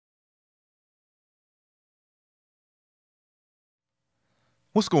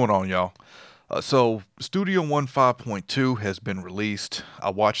What's going on, y'all? So Studio One 5.2 has been released. I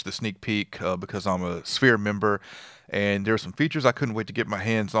watched the sneak peek because I'm a Sphere member, and there are some features I couldn't wait to get my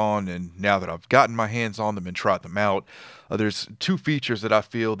hands on. And now that I've gotten my hands on them and tried them out, there's two features that I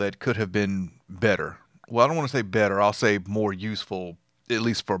feel that could have been better. Well, I don't want to say better. I'll say more useful, at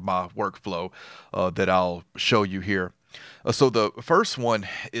least for my workflow, that I'll show you here. So the first one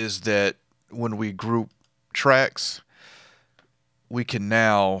is that when we group tracks, we can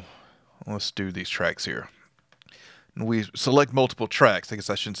now let's do these tracks here. We select multiple tracks. I guess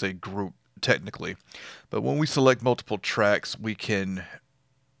I shouldn't say group technically, but when we select multiple tracks,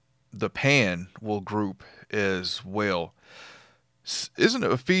 the pan will group as well. Isn't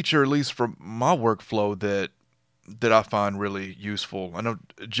it a feature, at least for my workflow, that I find really useful? I know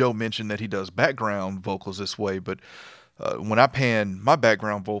Joe mentioned that he does background vocals this way, but when I pan my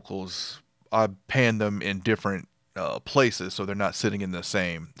background vocals, I pan them in different places so they're not sitting in the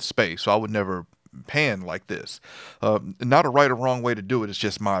same space. So I would never pan like this. Not a right or wrong way to do it. It's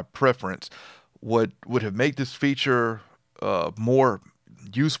just my preference. What would have made this feature more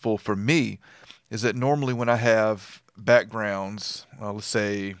useful for me is that normally when I have backgrounds, let's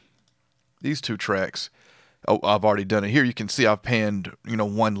say these two tracks, oh, I've already done it here. You can see I've panned,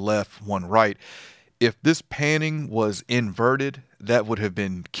 one left, one right. If this panning was inverted, that would have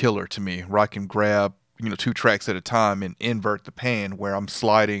been killer to me, where I can grab, two tracks at a time and invert the pan where I'm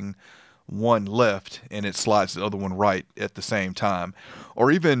sliding one left and it slides the other one right at the same time.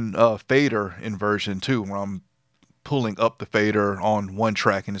 Or even fader inversion too, where I'm pulling up the fader on one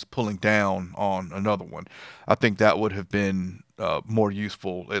track and it's pulling down on another one. I think that would have been more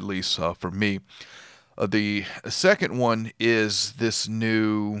useful, at least for me. The second one is this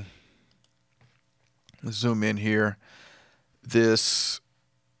new, let's zoom in here, this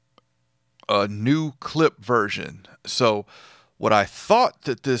new clip version. So what I thought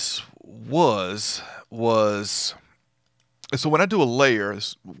that this was, so when I do a layer,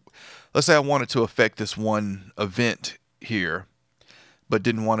 let's say I wanted to affect this one event here, but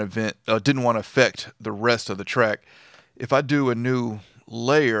didn't want to affect the rest of the track. If I do a new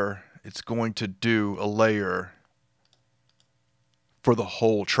layer, it's going to do a layer for the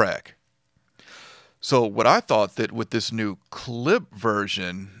whole track. So what I thought that with this new clip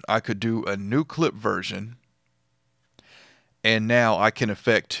version, I could do a new clip version, and now I can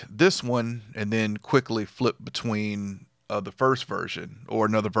affect this one and then quickly flip between the first version or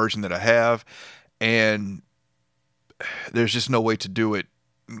another version that I have, and there's just no way to do it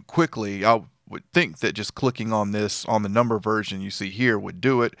quickly. I would think that just clicking on this on the number version you see here would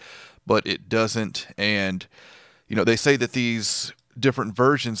do it, but it doesn't. And they say that these different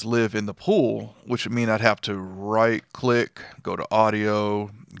versions live in the pool, which would mean I'd have to right click, go to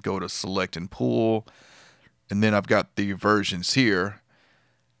audio, go to select and pool, and then I've got the versions here,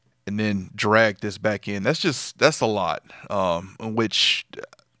 and then drag this back in. That's a lot, which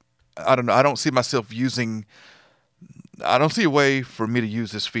I don't know. I don't see myself using. I don't see a way for me to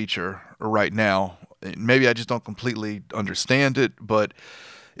use this feature right now. Maybe I just don't completely understand it, but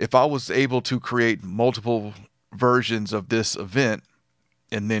if I was able to create multiple versions of this event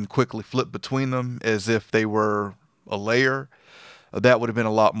and then quickly flip between them as if they were a layer, that would have been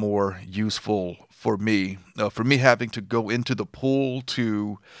a lot more useful for me. For me having to go into the pool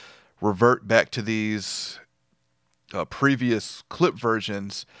to revert back to these previous clip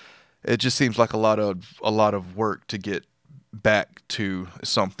versions, it just seems like a lot of work to get back to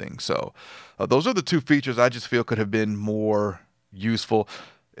something. So those are the two features I just feel could have been more useful.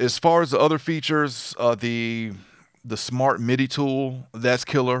 As far as the other features, the smart MIDI tool, that's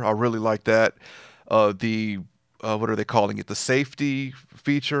killer. I really like that. The what are they calling it? The safety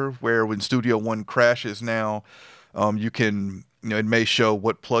feature, where when Studio One crashes now, you can, it may show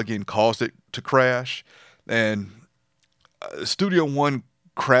what plugin caused it to crash. And Studio One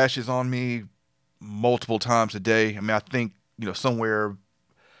crashes on me multiple times a day. I mean, I think, somewhere,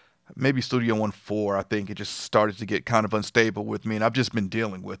 maybe Studio One 4, I think it just started to get kind of unstable with me, and I've just been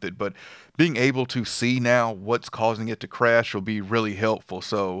dealing with it. But being able to see now what's causing it to crash will be really helpful.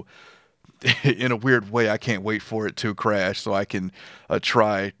 So in a weird way, I can't wait for it to crash so I can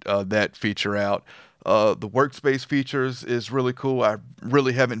try that feature out. The workspace features is really cool. I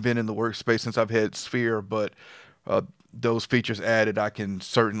really haven't been in the workspace since I've had Sphere, but those features added, I can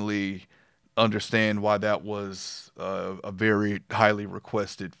certainly understand why that was a very highly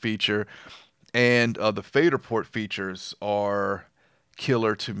requested feature. And the fader port features are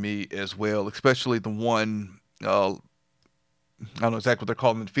killer to me as well, especially the one, I don't know exactly what they're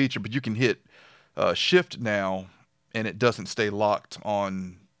calling the feature, but you can hit shift now and it doesn't stay locked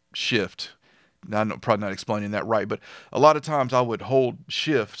on shift. I'm probably not explaining that right, but a lot of times I would hold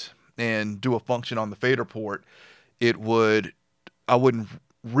shift and do a function on the fader port. I wouldn't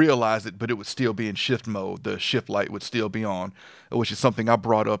realize it, but it would still be in shift mode. The shift light would still be on, which is something I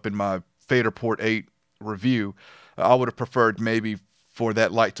brought up in my fader port 8 review. I would have preferred maybe for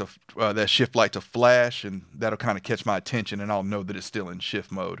that shift light to flash, and that'll kind of catch my attention, and I'll know that it's still in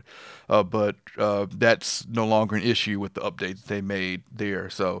shift mode. But that's no longer an issue with the update that they made there.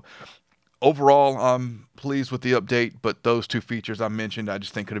 So overall, I'm pleased with the update, but those two features I mentioned, I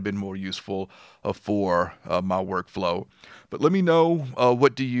just think could have been more useful for my workflow. But let me know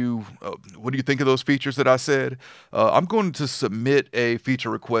what do you think of those features that I said. I'm going to submit a feature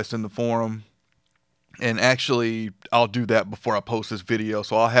request in the forum, and actually I'll do that before I post this video,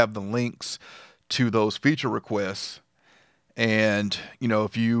 so I'll have the links to those feature requests. And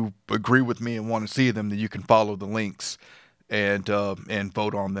if you agree with me and want to see them, then you can follow the links and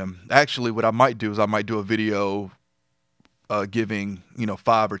vote on them. Actually, what I might do is I might do a video giving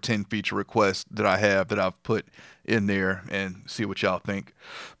 5 or 10 feature requests that I have that I've put in there, and see what y'all think.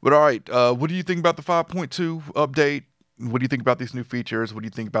 But all right, what do you think about the 5.2 update? What do you think about these new features? What do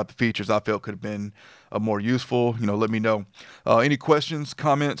you think about the features I felt could have been more useful? Let me know. Any questions,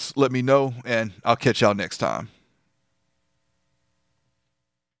 comments, let me know, and I'll catch y'all next time.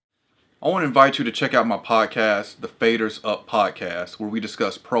 I want to invite you to check out my podcast, the Faders Up Podcast, where we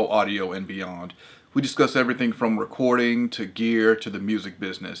discuss pro audio and beyond. We discuss everything from recording to gear to the music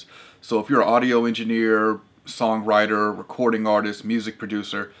business. So if you're an audio engineer, songwriter, recording artist, music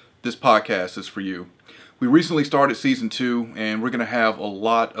producer, this podcast is for you. We recently started season 2, and we're going to have a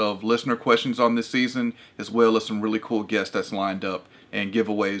lot of listener questions on this season, as well as some really cool guests that's lined up, and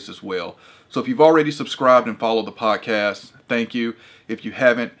giveaways as well. So if you've already subscribed and followed the podcast, thank you. If you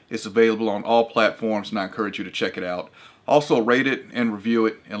haven't, it's available on all platforms, and I encourage you to check it out. Also, rate it and review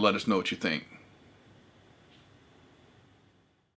it, and let us know what you think.